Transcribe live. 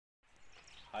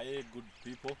Hi, good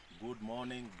people. Good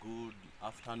morning, good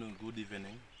afternoon, good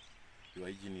evening. Your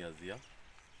engineers here.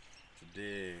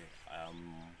 Today I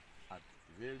am at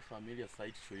a very familiar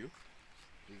site to you.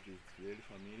 This is very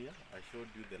familiar. I showed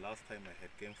you the last time I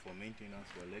had came for maintenance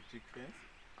for electric fence.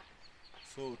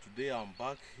 So today I'm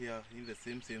back here in the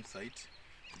same site.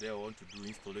 Today I want to do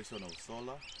installation of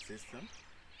solar system,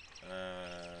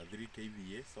 3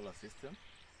 kVA solar system.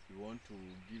 We want to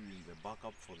give in the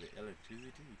backup for the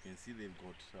electricity. You can see they've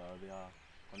got they are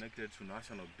connected to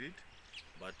national grid,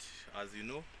 but as you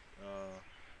know,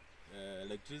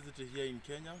 electricity here in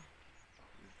Kenya,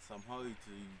 somehow it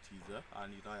is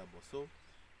unreliable. So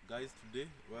guys,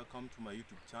 today welcome to my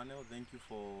YouTube channel. Thank you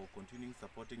for continuing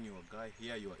supporting your guy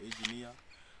here, your engineer.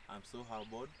 I'm so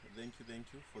humbled. Thank you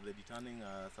for the returning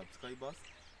subscribers.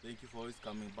 Thank you for always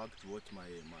coming back to watch my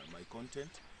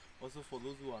content. Also, for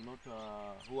those who are not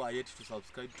who are yet to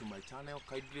subscribe to my channel,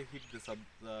 kindly hit the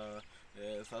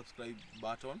subscribe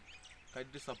button.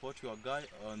 Kindly support your guy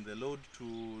on the road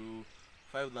to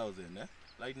 5,000.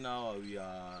 Right now we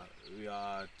are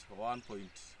at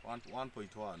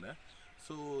 1.1.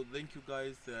 So thank you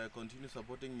guys. Continue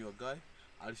supporting your guy.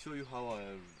 I'll show you how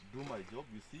I do my job.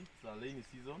 You see, it's a rainy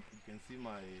season. You can see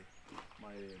my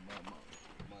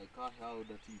car, how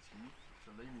dirty it is.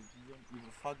 In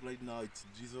fact, right now it's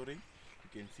drizzling. You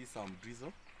can see some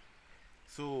drizzle.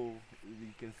 So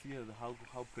you can see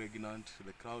how pregnant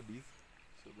the cloud is.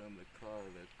 Show them the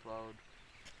cloud.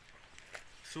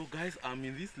 So guys, I'm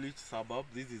in this rich suburb.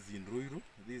 This is in Ruiru.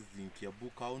 This is in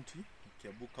Kiambu County.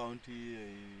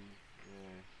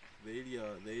 The area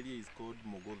is called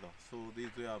Mogodha. So this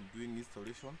is where I'm doing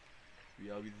installation.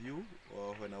 We are with you.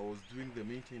 When I was doing the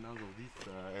maintenance of this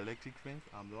electric fence,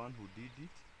 I'm the one who did it.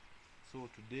 So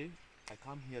today I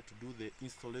come here to do the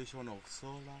installation of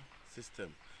solar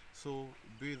system. So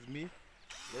be with me.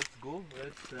 Let's go.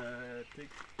 Let's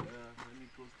take. Let me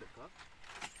close the car.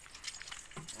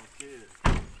 Okay,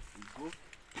 we go.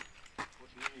 What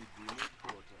do you need? You need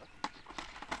water.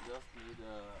 You just need a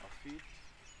feed.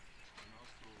 And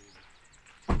also,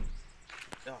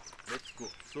 yeah. Let's go.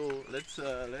 So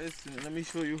let me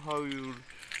show you how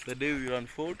the day will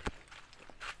unfold,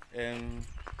 and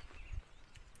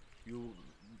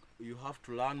you have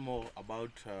to learn more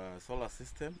about solar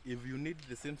system. If you need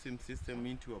the same system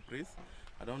into your place,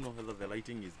 I don't know whether the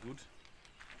lighting is good.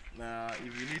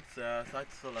 If you need such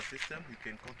solar system, you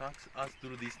can contact us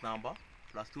through this number,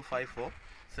 +254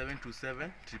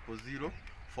 727 000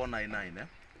 499,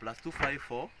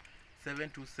 +254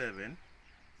 727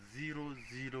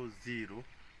 000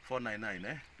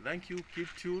 499. Thank you.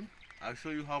 Keep tuned. I'll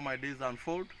show you how my days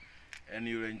unfold, and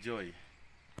you'll enjoy.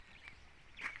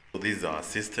 So this is our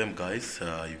system, guys.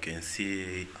 You can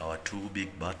see our two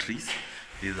big batteries.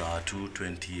 These are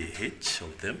 220Ah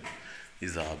of them.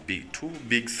 These are two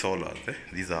big solars.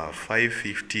 These are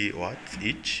 550 watts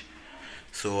each.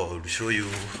 So I will show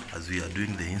you as we are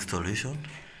doing the installation.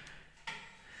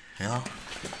 Yeah.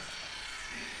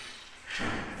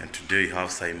 And today you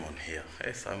have Simon here.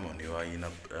 Hey Simon, you are in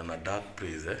a dark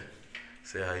place.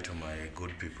 Say hi to my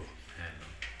good people.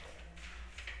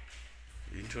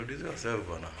 Introduce yourself,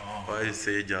 Bana. Why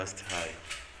say just hi?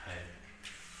 Hi.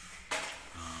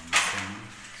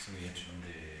 So we are from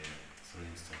the solar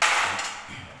installation.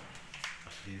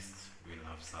 At least we'll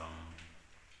have some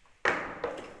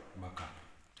backup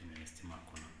in the estima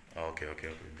corner. Okay,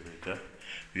 great.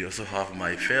 We also have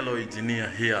my fellow engineer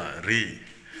here, Ree.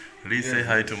 Ree, say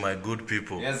hi to my good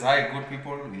people. Yes, hi, good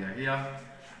people. We are here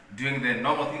doing the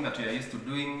normal thing that we are used to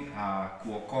doing,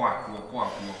 kuokoa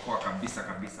kabisa.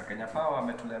 Kenya Power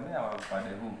ametulemea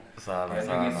upande huu. We are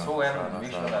doing it so well to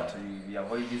make sure that we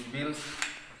avoid these bills.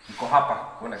 Niko hapa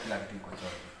kuona kila kitu iko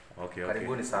sawa. Okay.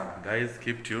 Karibuni sana. Guys,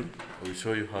 keep tuned. We'll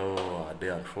show you how our day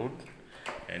unfolds,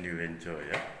 and you enjoy.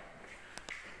 Yeah?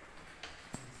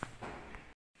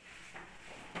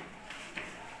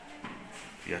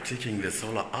 We are taking the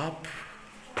solar up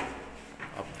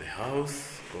the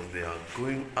house, because they are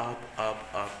going up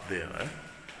there,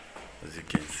 as you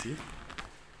can see.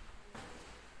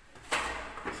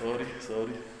 Sorry.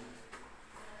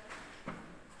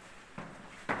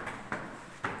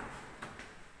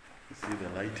 You see the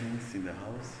lightings in the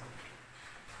house.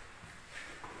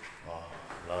 Wow,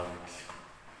 love it.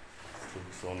 It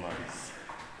looks so nice.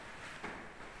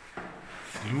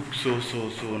 It looks so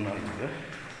nice.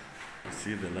 You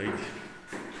see the light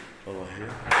over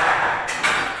here.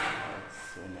 That's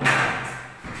so nice.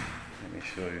 Let me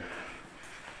show you.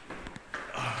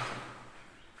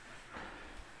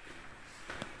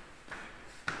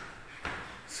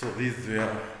 So this is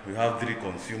where we have 3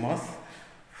 consumers.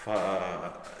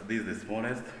 This is the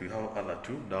smallest. We have other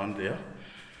 2 down there.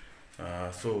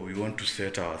 So we want to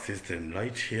set our system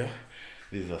light here.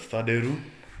 This is a study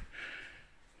room.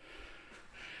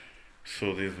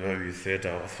 So this is where we set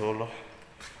our solar.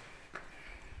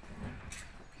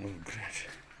 Oh, great.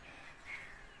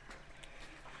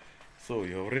 So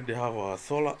we already have our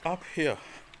solar up here.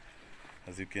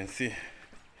 As you can see,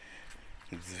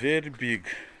 it's very big,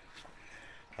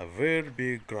 a very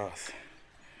big grass.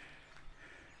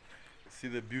 See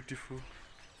the beautiful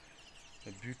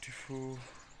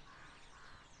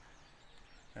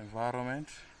environment.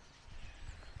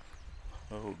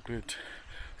 Oh, great.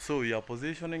 So we are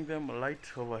positioning them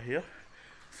light over here.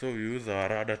 So we use our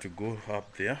radar to go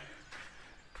up there.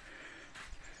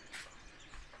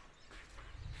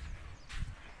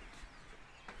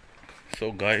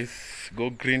 So guys, go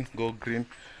green, go green,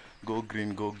 go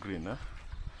green, go green. Huh?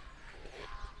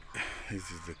 This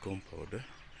is the compound. Eh?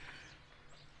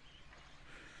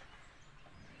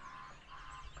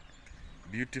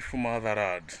 Beautiful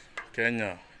motherland,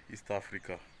 Kenya, East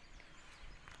Africa.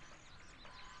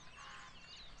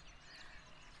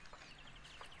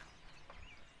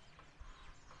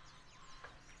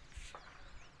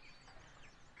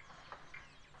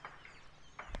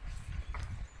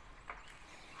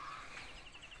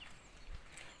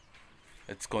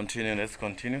 Let's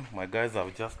continue. My guys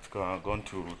have just gone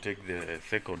to take the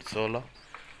second solar.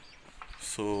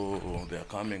 So they are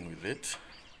coming with it.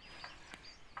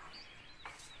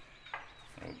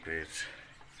 Oh, great.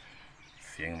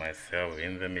 Seeing myself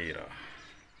in the mirror.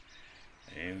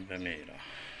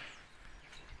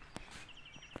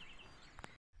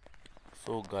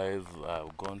 So guys,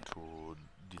 I've gone to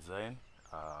design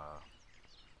a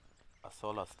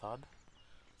solar stud.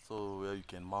 So where you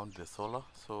can mount the solar.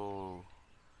 So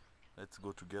let's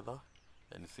go together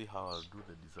and see how I'll do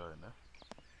the design.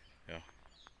 Yeah,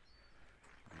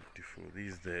 beautiful.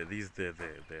 This is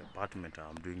the apartment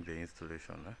I'm doing the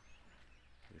installation.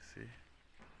 You see,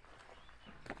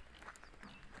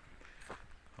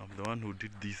 I'm the one who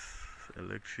did this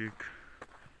electric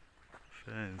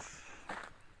fence.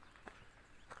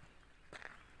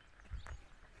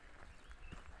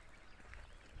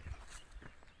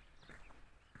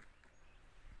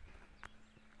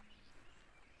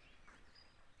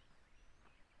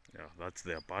 Yeah, that's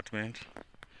the apartment.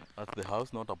 That's the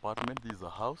house, not apartment. This is a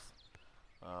house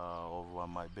of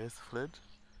my best friend.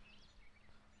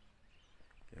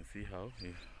 You can see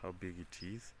how big it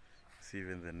is. See,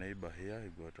 even the neighbor here, he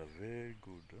got a very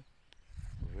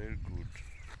good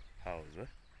house.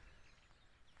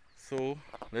 So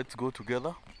let's go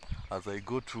together as I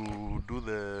go to do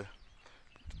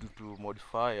to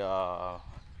modify a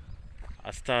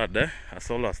stud, a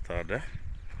solar stud.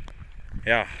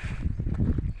 Yeah.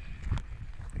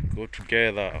 Go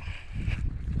together.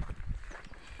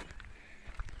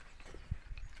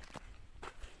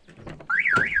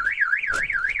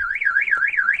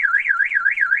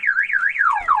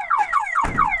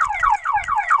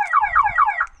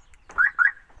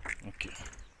 Okay.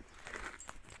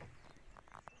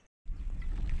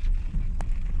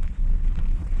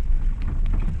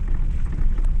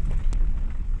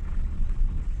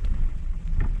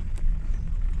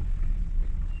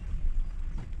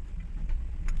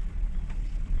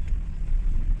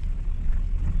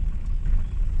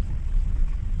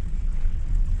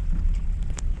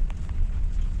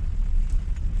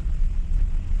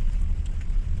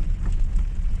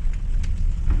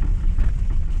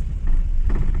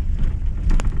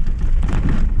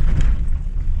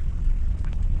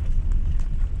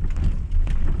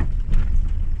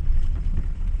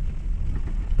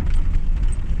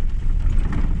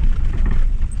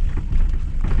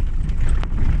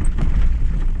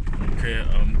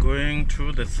 Going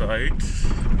to the site.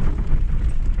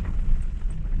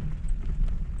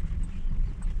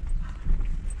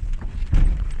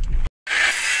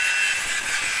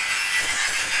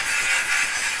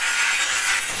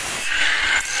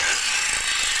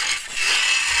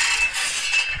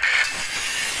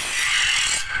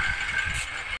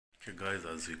 Okay guys,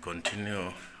 as we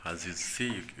continue, as you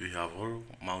see, we have all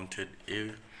mounted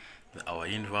our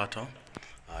inverter,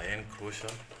 our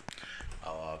enclosure,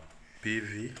 our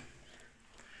PV,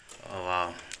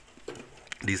 our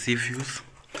DC fuse,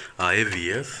 our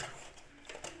AVS.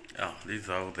 Yeah, this is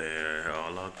how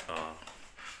our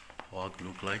work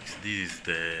look like. This is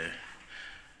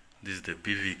the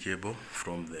PV cable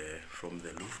from the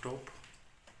rooftop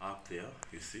up there.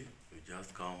 You see, we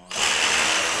just come out.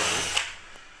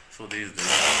 So this is the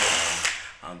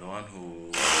one, and the one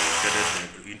who get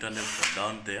the internet from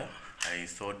down there. I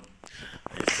installed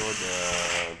 3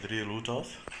 routers.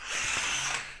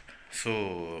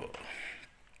 So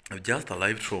I've just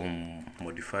arrived from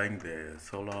modifying the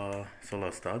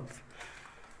solar studs.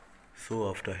 So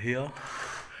after here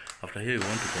we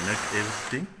want to connect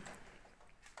everything.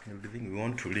 We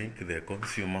want to link the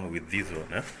consumer with this one,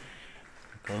 the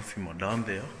consumer down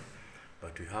there.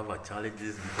 But we have a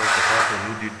challenges because the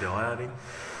person who did the wiring,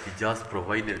 he just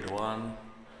provided one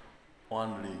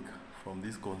link from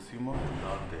this consumer to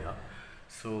down there.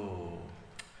 So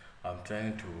I'm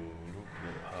trying to look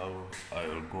at how I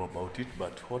will go about it.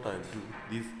 But what I'll do,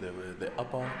 this the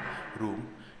upper room,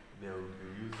 they will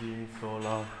be using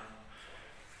solar.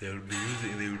 They will be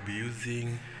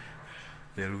using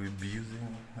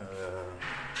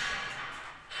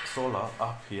solar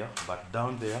up here, but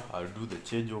down there I'll do the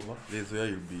changeover. This is where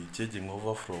you'll be changing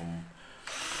over from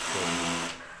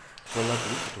solar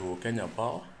to Kenya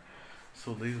Power.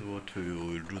 So this is what we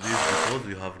will do this because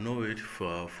we have no way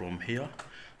from here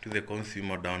to the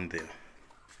consumer down there.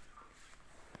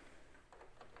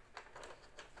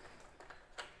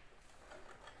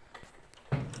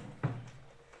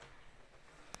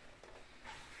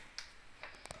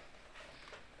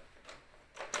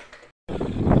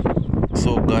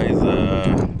 So guys,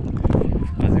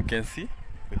 as you can see,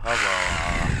 we have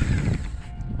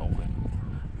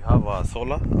our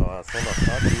solar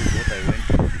stud. This is what I went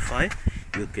to modify.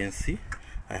 You can see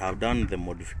I have done the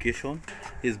modification.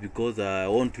 Is because I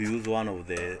want to use one of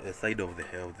the side of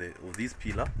this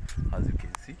pillar, as you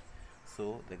can see.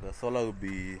 So the solar will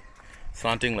be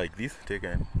slanting like this. Take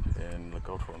and look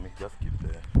out for me. Just keep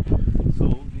there.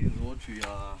 So this is what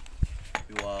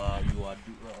I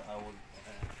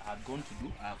had gone to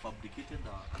do. I have fabricated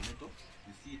a metal.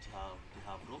 You see they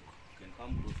have rock. You can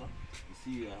come closer. You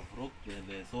see I have rock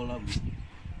the solar with,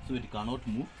 so it cannot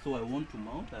move. So I want to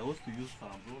mount. I want to use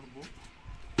some roll board.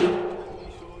 Let me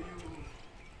show you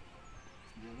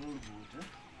the roll board.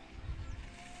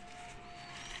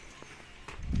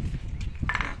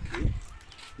 Okay.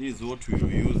 This is what we will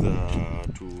use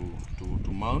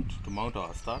to mount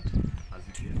our stud. As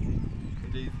you can see,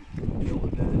 it is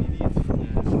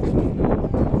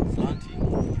slanting.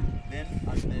 Then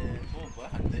at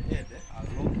the head, I'll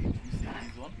lock it. You see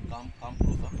this one, come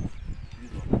closer.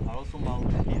 This one. I'll also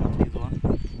mount here. This one,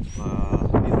 this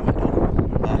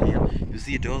metal here. You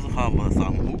see, it also have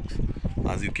some hooks.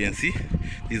 As you can see,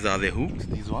 these are the hooks.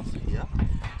 These ones here.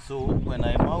 So when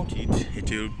I mount it, it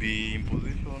will be in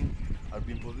position. I'll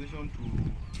be in position to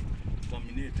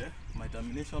terminate. My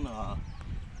termination are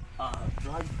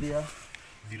right there,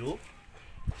 0.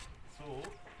 So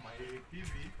my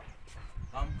PV,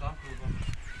 come closer.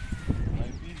 My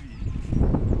PV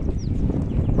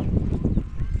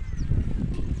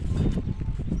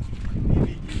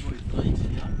cable is right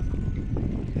here.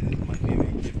 This is my PV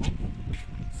cable.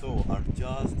 So I'll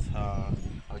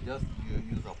just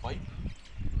use a pipe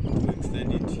to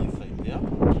extend it inside there.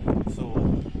 So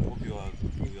hope you are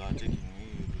taking me.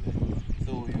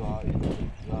 So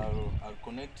I'll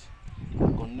connect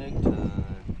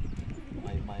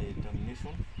my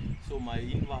termination. So my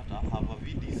inverter have a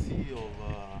VDC of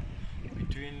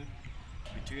between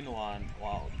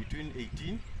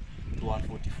 18 to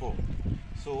 144.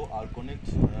 So I'll connect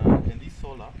and this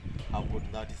solar have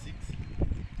got 36.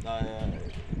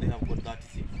 They have got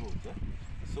 36 volts.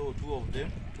 So two of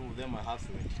them I have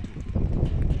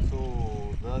 72. So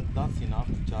that's enough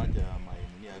to charge I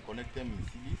connect them in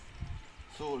series.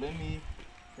 So let me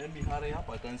hurry up.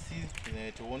 I can see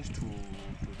it wants to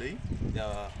rain.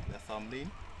 There's some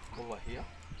rain over here.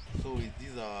 So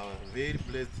these are very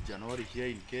blessed January here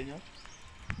in Kenya.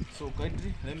 So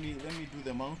kindly let me do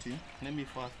the mounting. Let me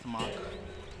first mark.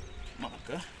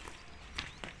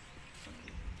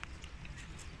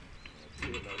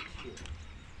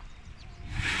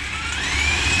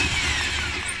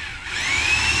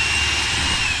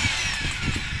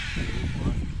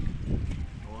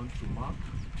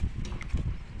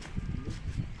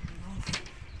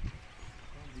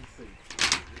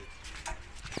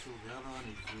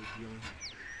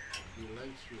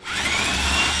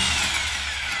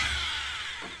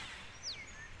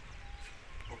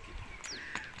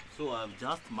 So I've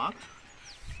just marked.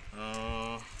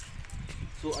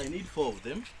 So I need 4 of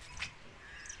them.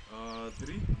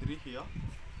 3 here,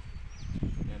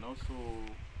 and also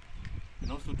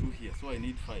 2 here. So I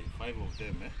need 5 of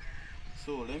them.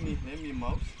 So let me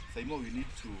mount. Simon, we need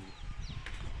to.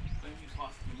 Let me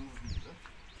first remove this.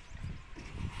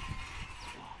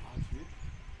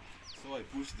 So I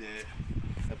push the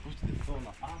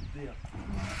solar up there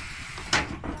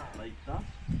like that.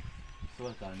 So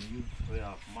I can use where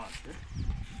I've marked.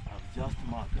 I've just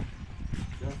marked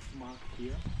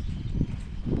here.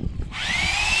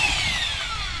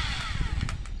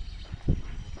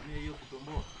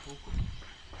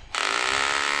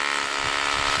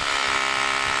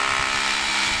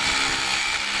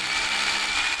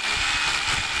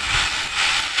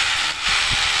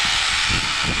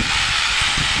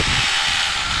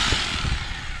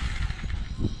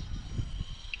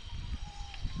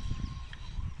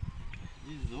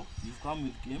 You come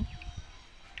with him?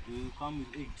 You come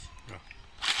with 8? Yeah.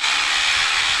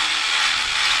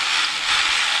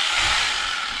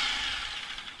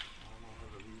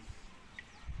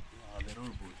 The roll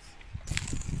boots.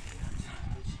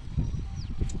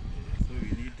 So we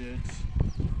needed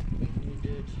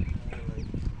like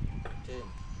 10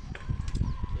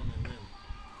 mm.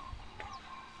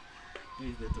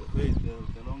 Where is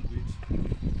the long bit?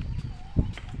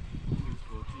 It's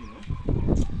 14, eh?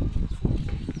 14.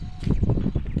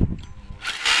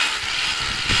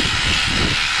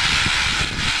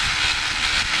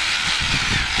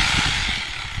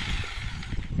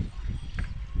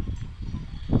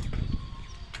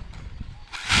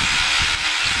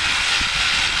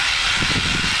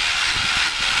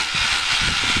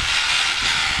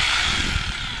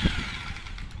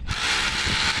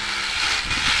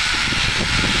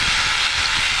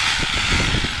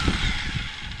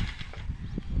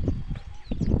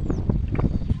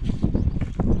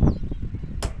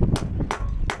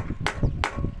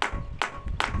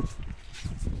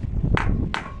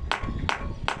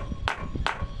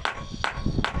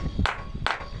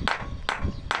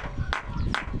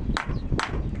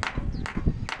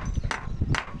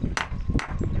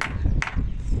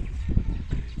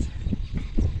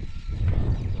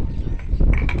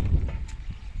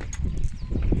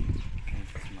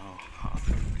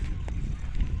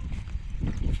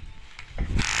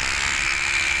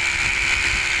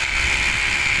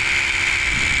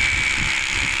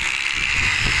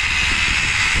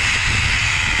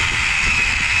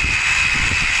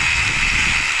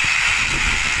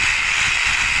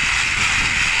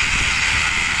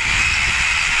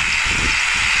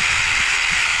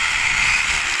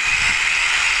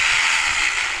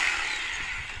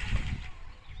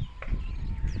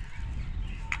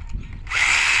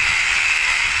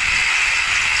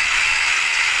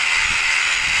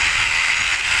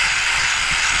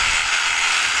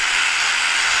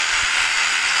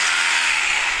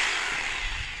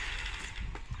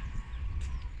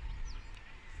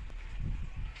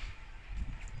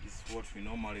 What we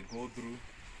normally go through.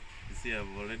 You see, I've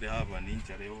already have an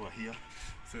injury over here,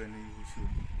 so we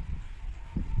should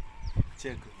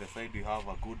check the side you have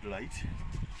a good light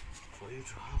for you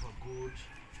to have a good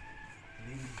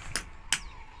lead.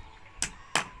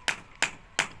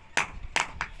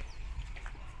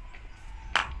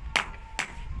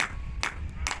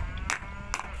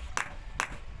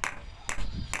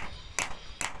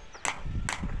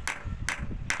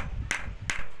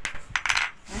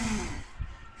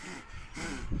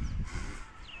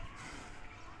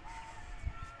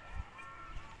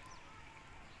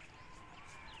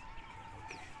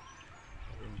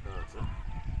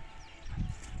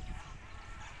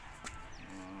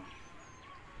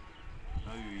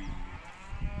 Now we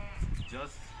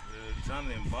just return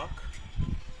them back,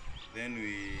 then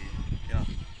we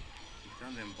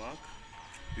return them back.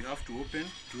 We have to open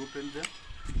them,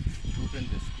 open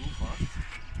the screw first.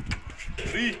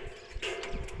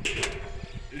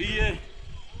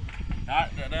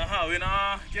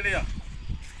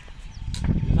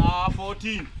 Na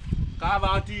 14, ka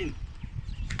 13.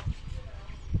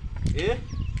 Eh?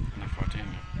 Na 14.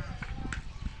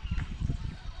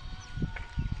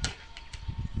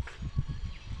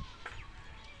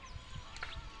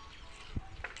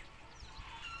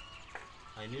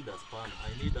 I need a span.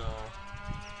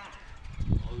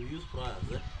 I'll use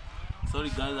pliers, eh? Sorry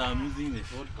guys, I'm using the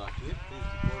shortcut with this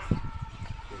because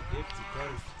the depth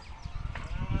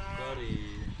carry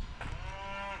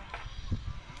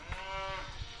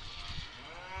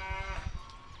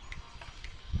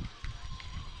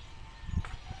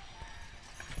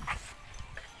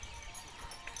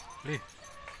Lee.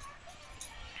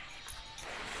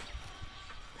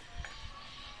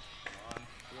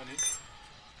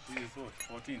 This is what?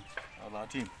 14 or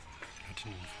 13?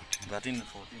 13 and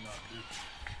 14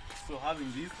 So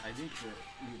having this, I think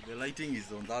the lighting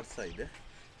is on that side. Eh?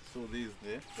 So this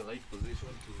is the light position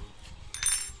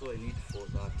so I need for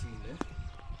 13. Eh?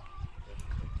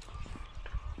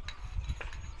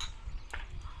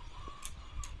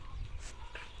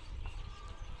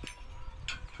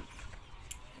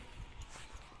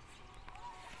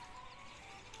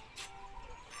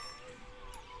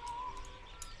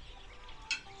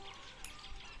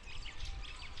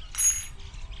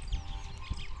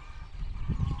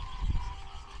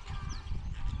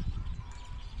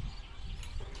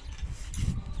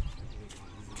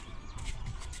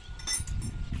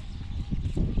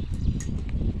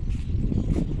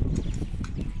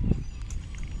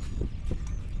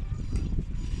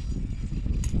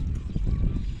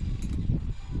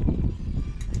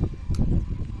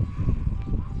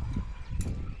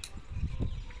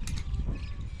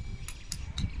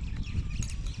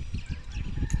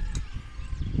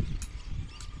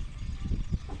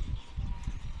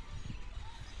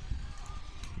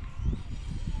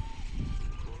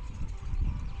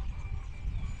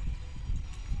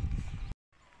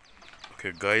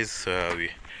 Okay guys,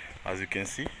 as you can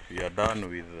see, we are done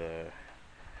with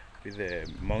the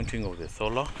mounting of the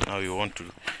solar. Now we want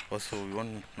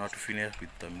now to finish with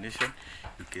termination.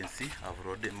 You can see I've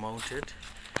already mounted,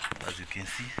 as you can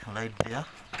see right there.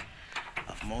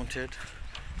 I've mounted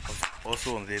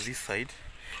also on this side,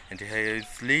 and here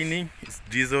it's leaning, it's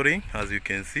drizzling, as you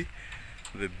can see.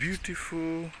 The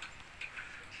beautiful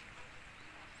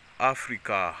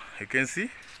Africa, you can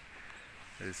see,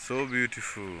 it's so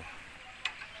beautiful.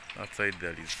 Outside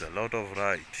there is a lot of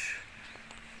light.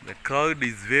 The cloud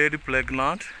is very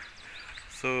pregnant,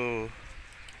 so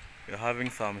we're having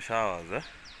some showers. Okay,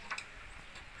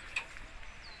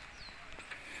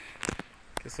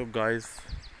 so guys,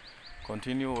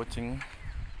 continue watching,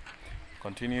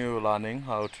 continue learning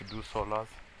how to do solars,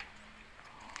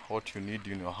 what you need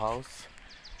in your house.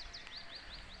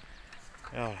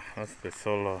 Yeah, that's the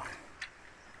solar.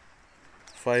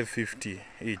 550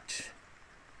 each.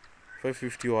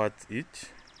 550 watts each.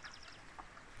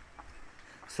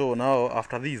 So now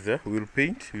after this, we'll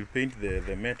paint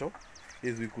the metal.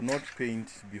 As we could not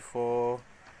paint before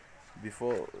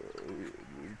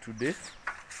today,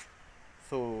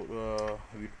 so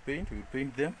we'll paint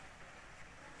them.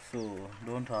 So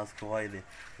don't ask why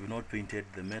we've not painted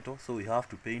the metal, so we have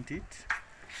to paint it.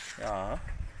 Yeah,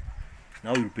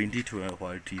 now we'll paint it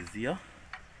while it is here.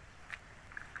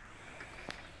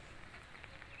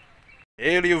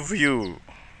 Aerial view.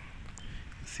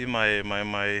 See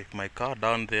my car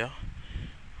down there.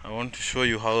 I want to show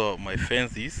you how my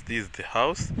fence is. This is the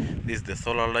house. This is the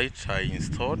solar light I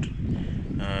installed.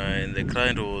 And the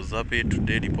client was happy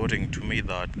today reporting to me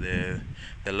that the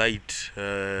light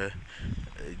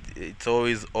it's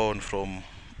always on from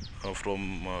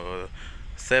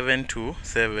 7 to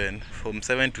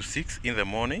 6 in the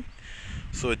morning.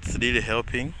 So it's really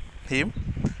helping him.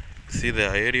 See the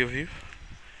area view.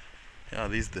 Yeah,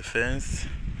 this is the fence.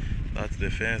 That's the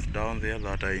fence down there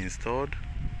that I installed.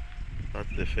 That's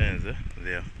the fence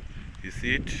there. You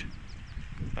see it?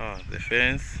 The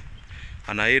fence.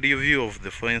 An aerial view of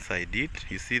the fence I did.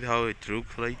 You see how it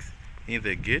looks like in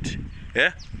the gate.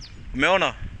 Yeah?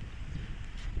 Umeona?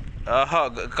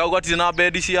 Kauga tina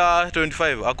bedi ya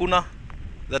 25. Hakuna?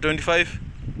 The 25?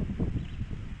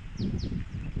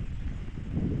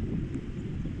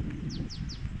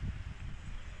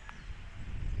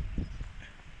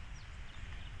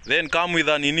 Then come with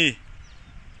a nini.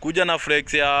 Kuja na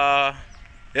flex ya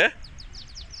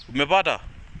umepata?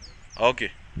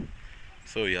 Okay.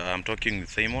 So yeah, I'm talking with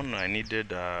Simon. I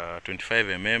needed a 25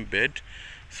 mm bed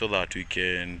so that we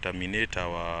can terminate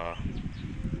our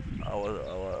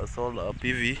solar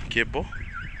PV cable.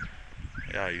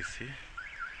 Yeah, you see,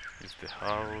 it's the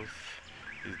house,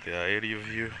 it's the area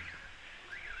view.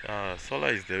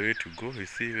 Solar is the way to go. You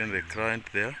see even the client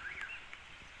there.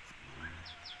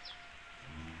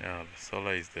 Yeah, the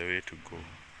solar is the way to go.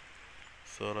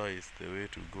 Solar is the way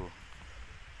to go.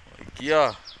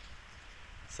 Kia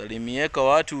salimieka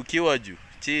watu ukiwa juu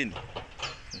chini.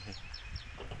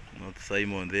 Not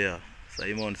Simon there.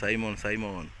 Simon.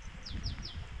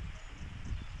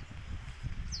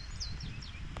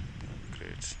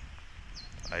 Great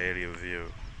aerial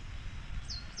view.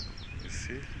 You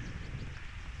see?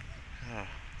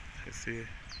 You see?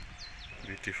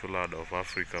 Beautiful land of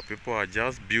Africa. People are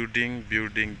just building.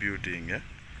 You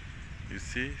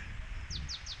see,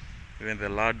 even the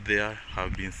land there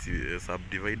have been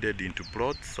subdivided into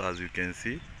plots, as you can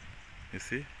see. You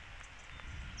see,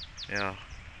 yeah.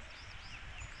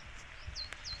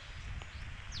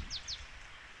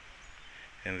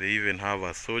 And they even have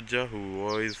a soldier who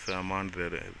always man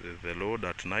the road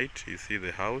at night. You see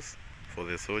the house for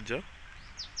the soldier,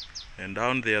 and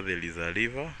down there is a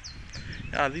river.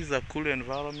 Yeah, this is a cool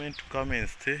environment to come and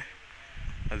stay.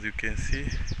 As you can see,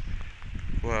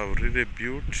 we have really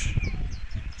built.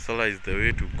 Solar is the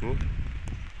way to go.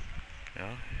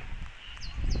 Yeah,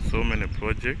 so many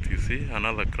projects. You see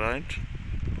another client.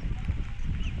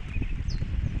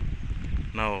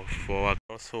 Now for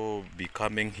also be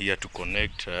coming here to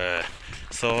connect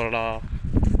solar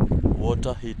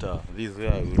water heater. This is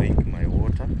where I will link my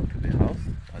water to the house,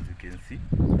 as you can see.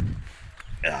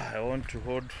 I want to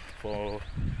hold for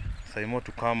Simon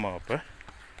to come up.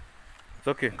 It's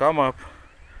okay, come up.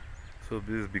 So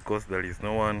this is because there is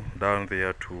no one down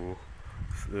there to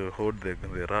hold the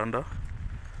veranda.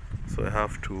 So I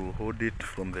have to hold it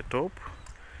from the top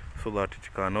so that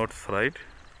it cannot slide.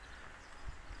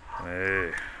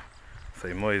 Hey,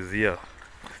 Simon is here.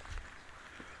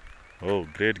 Oh,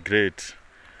 great.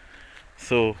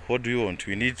 So what do you want?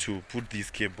 We need to put this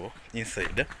cable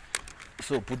inside.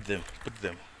 So put them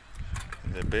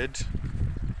in the bed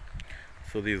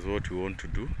So this is what we want to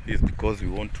do. This is because we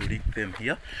want to link them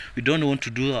here. We don't want to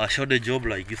do a shorter job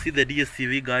like you see the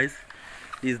DSTV guys.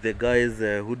 These the guys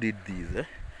who did these.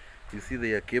 You see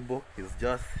the cable is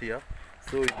just here.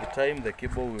 So with the time the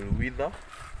cable will wither.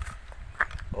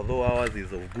 Although ours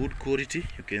is of good quality,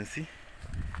 you can see.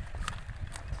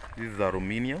 This is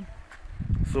aluminium.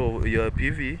 So your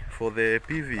PV, for the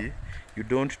PV, you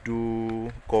don't do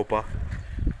copper.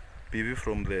 PV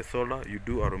from the solar, you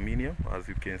do aluminium, as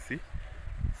you can see.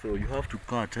 So you have to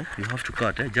cut,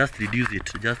 just reduce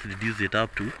it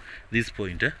up to this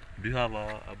point. Do you have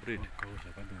a braid?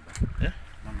 Yeah?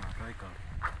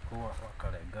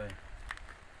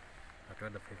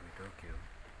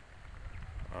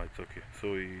 It's okay.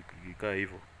 So you got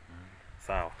evil.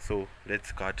 So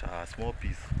let's cut a small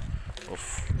piece of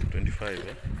 25.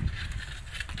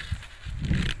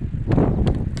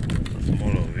 A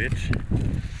small of it.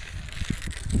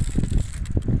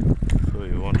 So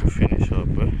you want to finish up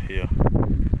here.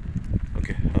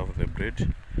 Okay, have the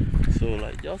bread. So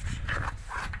like just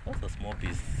a small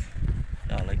piece.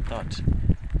 Yeah, like that.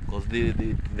 Because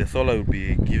the solar will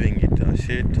be giving it a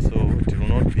shade, so it will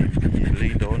not be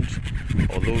leaned on.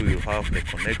 Although we will have the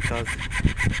connectors,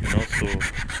 so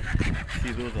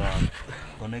see those are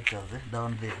connectors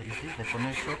down there. You see the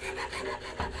connection?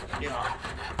 Yeah.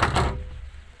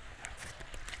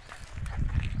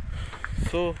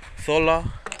 So solar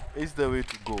is the way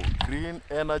to go. Green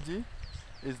energy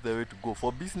is the way to go.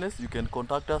 For business, you can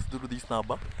contact us through this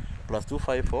number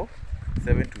 +254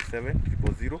 727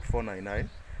 000 499.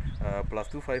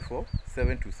 +254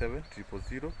 727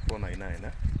 000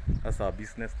 499. That's our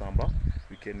business number.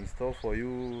 We can install for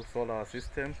you solar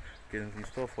system, we can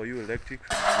install for you electric, we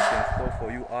can install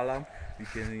for you alarm, we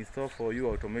can install for you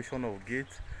automation of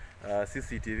gates,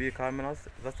 CCTV cameras.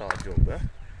 That's our job.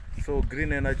 So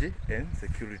green energy and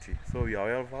security. So we are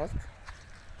well versed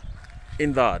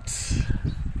in that.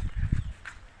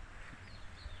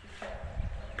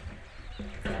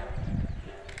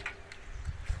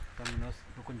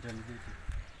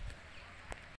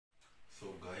 So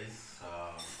guys, we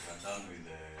are done with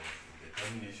the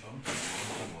termination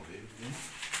of everything.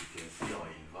 You can see our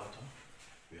inverter.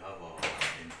 We have our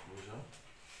enclosure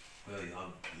where you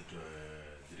have the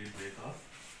drill breakers,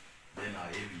 then our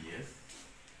ABS,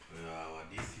 our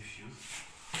DC fuse,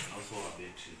 and also our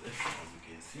batteries, as you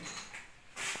can see.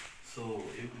 So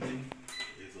everything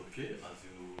is okay. As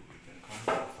you can come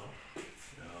closer,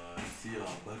 see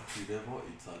our battery level.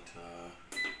 It's at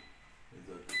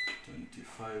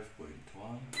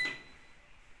 25.1.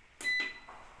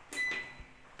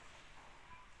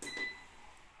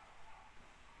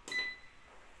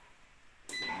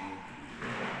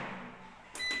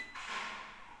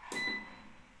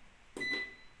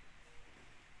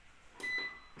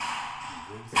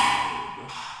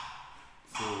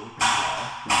 So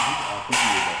our PV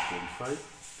is at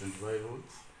 25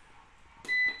 volts.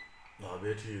 Our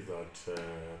battery is at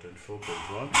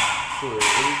 24.1. So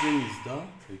everything is done.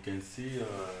 You can see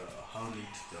how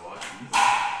neat the work is.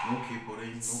 No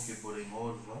cabling,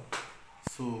 all that.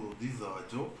 So this is our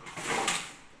job,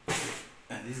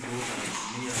 and this is what an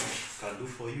engineer can do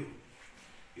for you.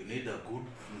 You need a good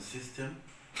system,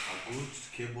 a good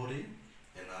cabling,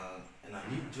 and a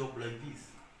neat job like this.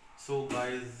 So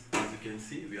guys, as you can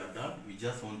see, we are done. We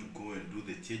just want to go and do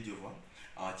the changeover.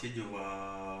 Our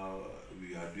changeover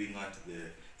we are doing at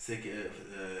the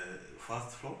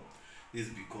first floor. This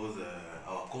is because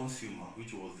our consumer,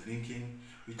 which was linking,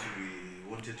 which we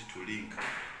wanted to link,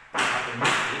 I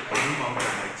remove out of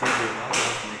my changeover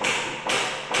last next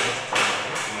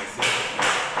to myself.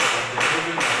 But the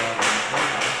problem about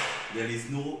there is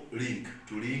no link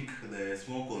to link the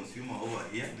small consumer over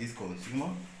here. This consumer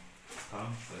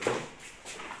comes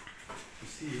you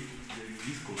see there is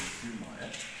this consumer.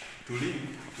 To link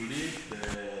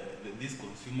this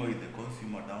consumer with the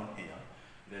consumer down here,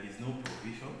 there is no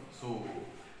provision. So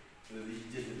the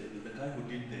guy who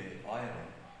did the iron,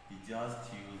 he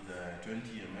just used 20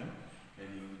 mm, and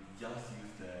he just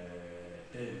used the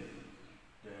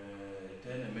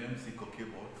 10 mm single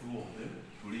cable, two of them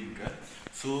to link.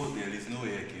 So there is no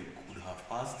way I could have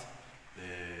passed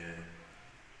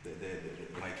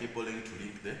my cabling to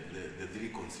link the three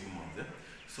consumers.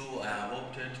 So I have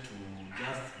opted to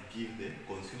just give the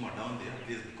consumer down there.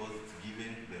 This because it's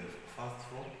giving the first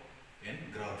floor and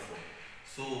ground floor.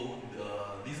 So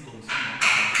this consumer,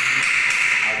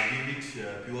 I'll give it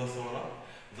pure solar.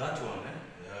 That one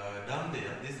down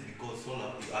there, this is because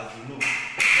solar, as you know,